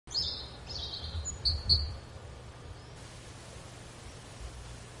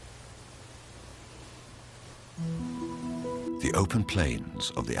the open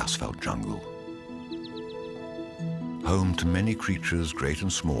plains of the asphalt jungle. Home to many creatures great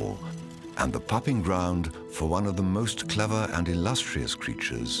and small, and the pupping ground for one of the most clever and illustrious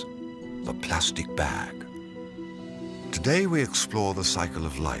creatures, the plastic bag. Today we explore the cycle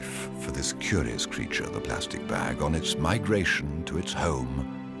of life for this curious creature, the plastic bag, on its migration to its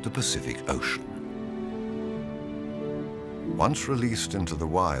home, the Pacific Ocean. Once released into the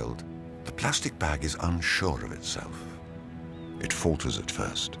wild, the plastic bag is unsure of itself. It falters at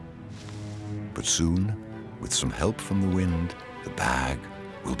first, but soon, with some help from the wind, the bag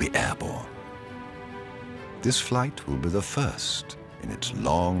will be airborne. This flight will be the first in its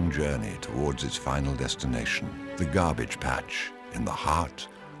long journey towards its final destination, the garbage patch in the heart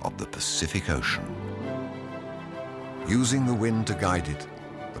of the Pacific Ocean. Using the wind to guide it,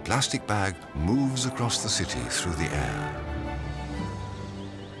 the plastic bag moves across the city through the air.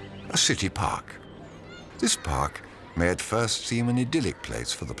 A city park. This park may at first seem an idyllic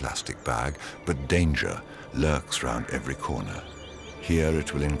place for the plastic bag, but danger lurks round every corner. Here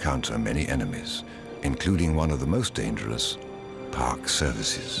it will encounter many enemies, including one of the most dangerous, park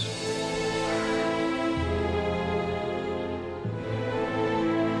services.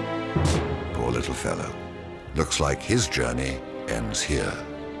 Poor little fellow. Looks like his journey ends here.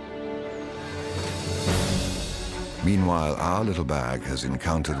 Meanwhile, our little bag has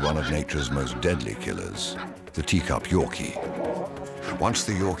encountered one of nature's most deadly killers, the teacup Yorkie. Once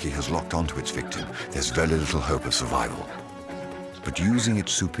the Yorkie has locked onto its victim, there's very little hope of survival. But using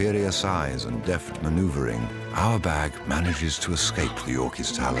its superior size and deft maneuvering, our bag manages to escape the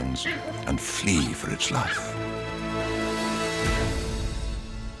Yorkie's talons and flee for its life.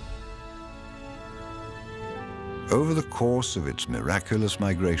 Over the course of its miraculous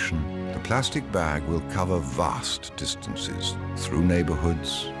migration, the plastic bag will cover vast distances through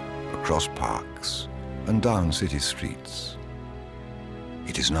neighborhoods, across parks, and down city streets.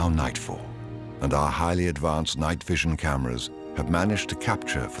 It is now nightfall, and our highly advanced night vision cameras have managed to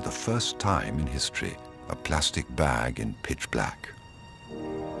capture for the first time in history a plastic bag in pitch black.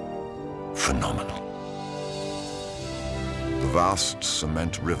 Phenomenal. The vast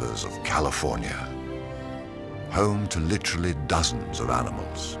cement rivers of California, home to literally dozens of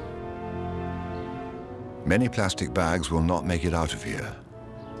animals. Many plastic bags will not make it out of here.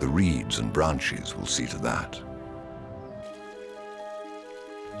 The reeds and branches will see to that.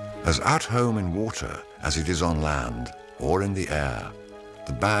 As at home in water as it is on land or in the air,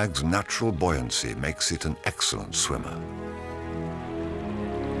 the bag's natural buoyancy makes it an excellent swimmer.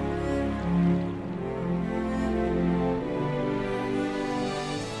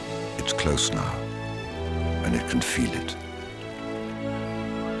 It's close now, and it can feel it.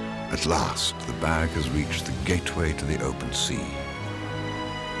 At last, the bag has reached the gateway to the open sea.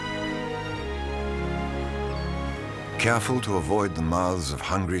 Careful to avoid the mouths of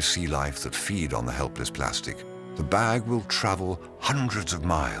hungry sea life that feed on the helpless plastic, the bag will travel hundreds of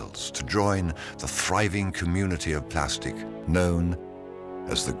miles to join the thriving community of plastic known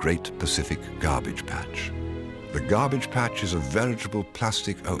as the Great Pacific Garbage Patch. The garbage patch is a veritable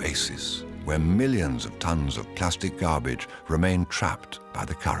plastic oasis where millions of tons of plastic garbage remain trapped by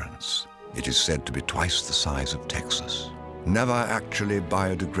the currents. It is said to be twice the size of Texas. Never actually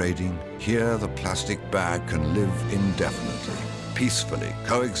biodegrading, here the plastic bag can live indefinitely, peacefully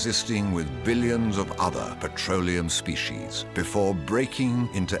coexisting with billions of other petroleum species before breaking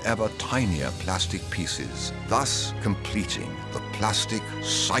into ever tinier plastic pieces, thus completing the plastic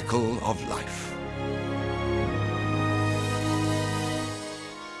cycle of life.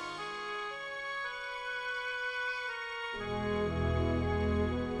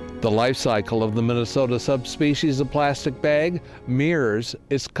 The life cycle of the Minnesota subspecies of plastic bag mirrors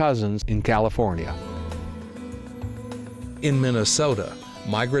its cousins in California. In Minnesota,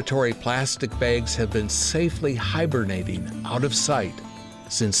 migratory plastic bags have been safely hibernating out of sight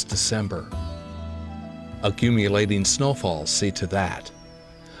since December. Accumulating snowfalls see to that.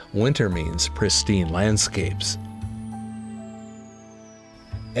 Winter means pristine landscapes.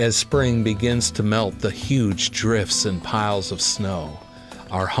 As spring begins to melt the huge drifts and piles of snow,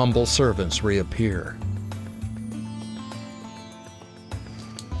 our humble servants reappear.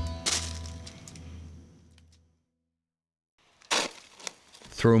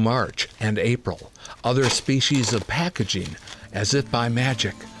 Through March and April, other species of packaging, as if by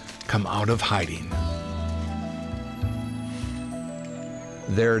magic, come out of hiding.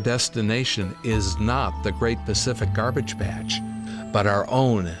 Their destination is not the Great Pacific Garbage Patch, but our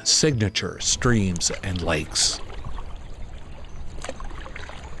own signature streams and lakes.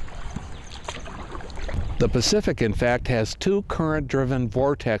 The Pacific, in fact, has two current-driven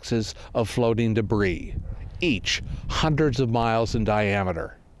vortexes of floating debris, each hundreds of miles in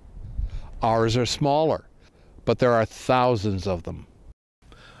diameter. Ours are smaller, but there are thousands of them.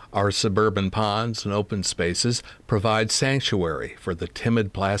 Our suburban ponds and open spaces provide sanctuary for the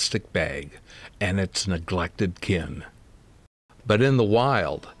timid plastic bag and its neglected kin. But in the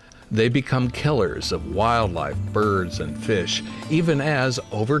wild, they become killers of wildlife, birds, and fish, even as,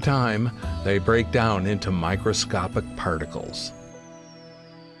 over time, they break down into microscopic particles.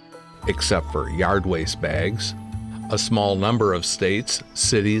 Except for yard waste bags, a small number of states,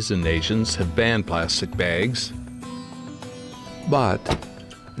 cities, and nations have banned plastic bags. But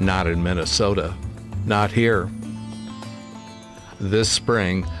not in Minnesota, not here. This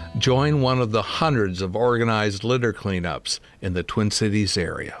spring, join one of the hundreds of organized litter cleanups in the Twin Cities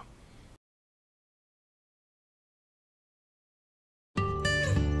area.